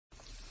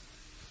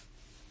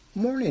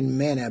Morning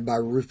Manna by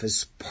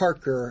Rufus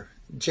Parker,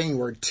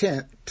 January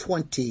 10th,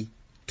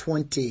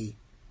 2020.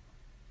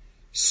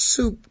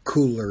 Soup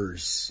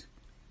coolers.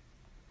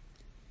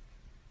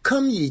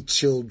 Come ye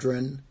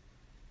children,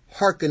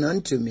 hearken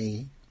unto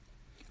me.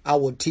 I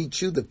will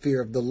teach you the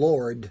fear of the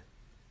Lord.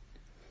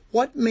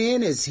 What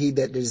man is he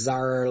that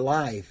desireth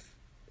life,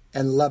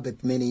 and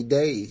loveth many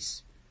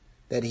days,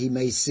 that he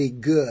may see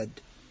good?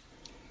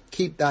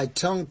 Keep thy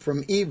tongue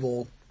from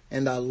evil,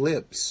 and thy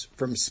lips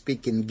from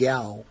speaking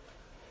gall.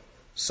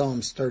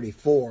 Psalms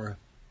 34,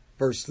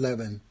 verse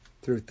 11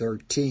 through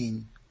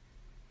 13.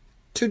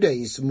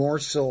 Today's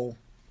morsel.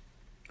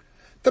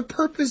 The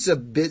purpose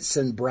of bits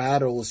and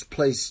bridles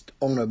placed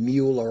on a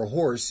mule or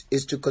horse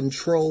is to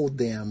control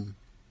them.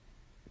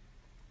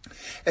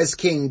 As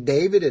King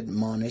David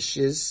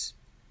admonishes,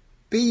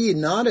 be ye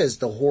not as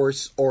the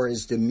horse or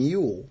as the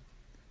mule,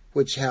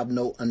 which have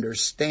no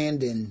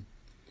understanding,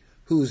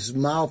 whose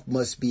mouth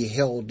must be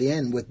held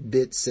in with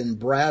bits and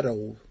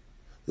bridle,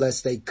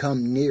 lest they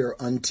come near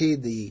unto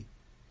thee.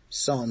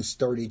 Psalms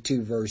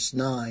 32, verse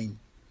 9.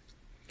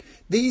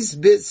 These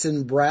bits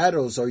and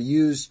bridles are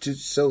used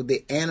so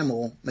the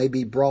animal may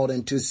be brought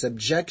into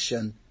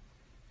subjection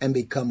and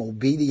become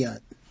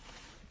obedient.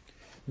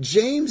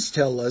 James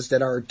tells us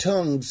that our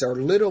tongues are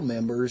little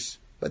members,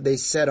 but they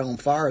set on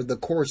fire the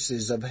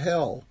courses of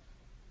hell.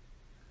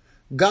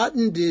 God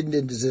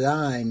didn't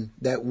design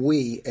that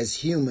we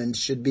as humans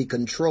should be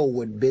controlled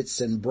with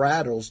bits and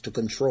bridles to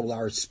control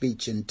our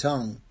speech and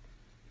tongue.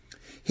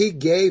 He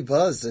gave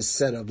us a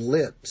set of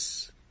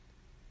lips.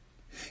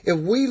 If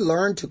we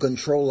learn to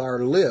control our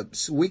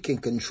lips, we can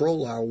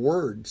control our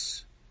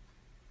words.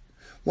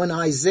 When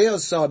Isaiah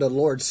saw the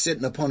Lord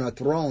sitting upon a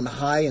throne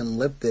high and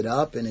lifted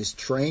up, and his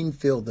train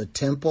filled the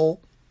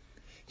temple,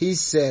 he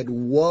said,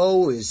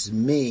 Woe is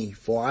me,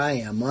 for I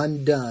am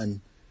undone,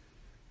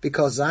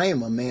 because I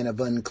am a man of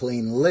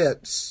unclean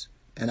lips,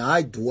 and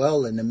I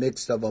dwell in the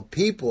midst of a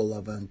people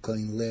of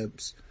unclean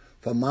lips,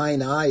 for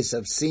mine eyes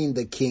have seen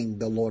the King,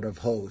 the Lord of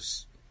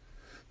hosts.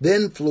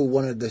 Then flew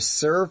one of the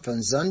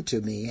seraphims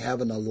unto me,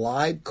 having a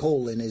live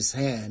coal in his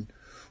hand,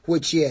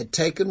 which he had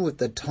taken with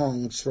the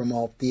tongs from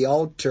off the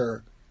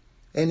altar.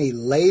 And he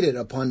laid it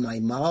upon my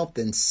mouth,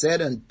 and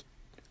said,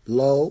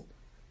 Lo,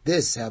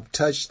 this have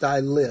touched thy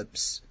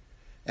lips,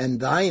 and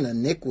thine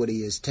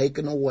iniquity is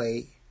taken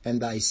away, and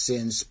thy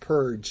sins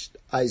purged.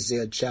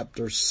 Isaiah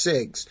chapter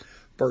 6,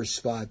 verse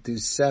 5 through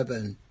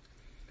 7.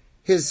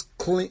 His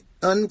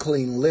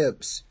unclean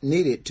lips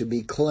needed to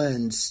be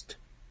cleansed.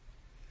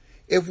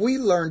 If we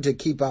learn to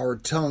keep our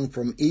tongue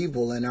from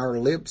evil and our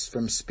lips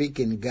from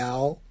speaking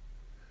gall,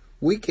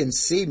 we can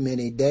see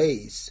many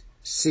days,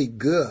 see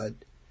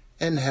good,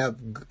 and have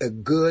a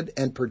good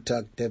and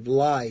productive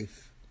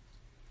life.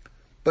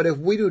 But if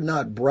we do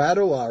not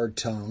bridle our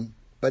tongue,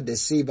 but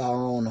deceive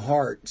our own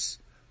hearts,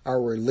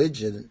 our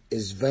religion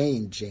is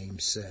vain,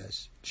 James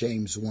says,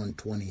 James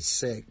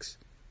 1:26.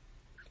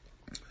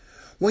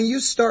 When you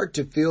start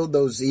to feel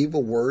those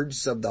evil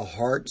words of the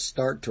heart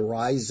start to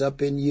rise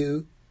up in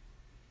you,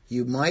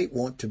 you might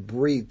want to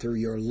breathe through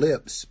your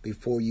lips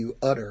before you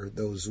utter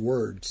those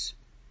words.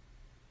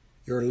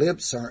 Your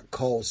lips aren't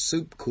called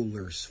soup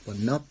coolers for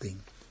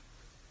nothing.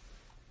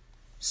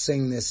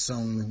 Sing this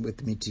song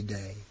with me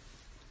today.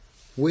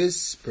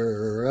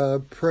 Whisper a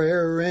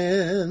prayer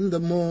in the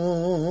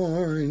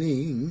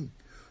morning.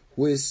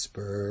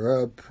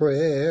 Whisper a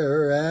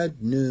prayer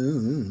at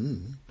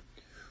noon.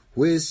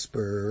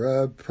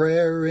 Whisper a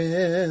prayer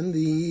in the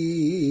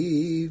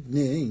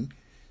evening.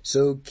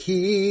 So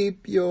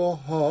keep your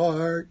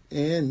heart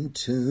in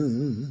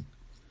tune.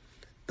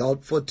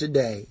 Thought for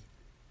today.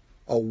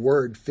 A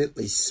word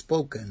fitly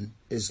spoken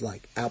is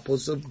like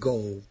apples of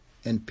gold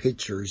and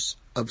pitchers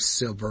of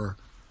silver.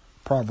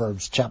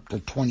 Proverbs chapter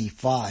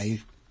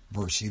 25,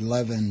 verse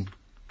 11.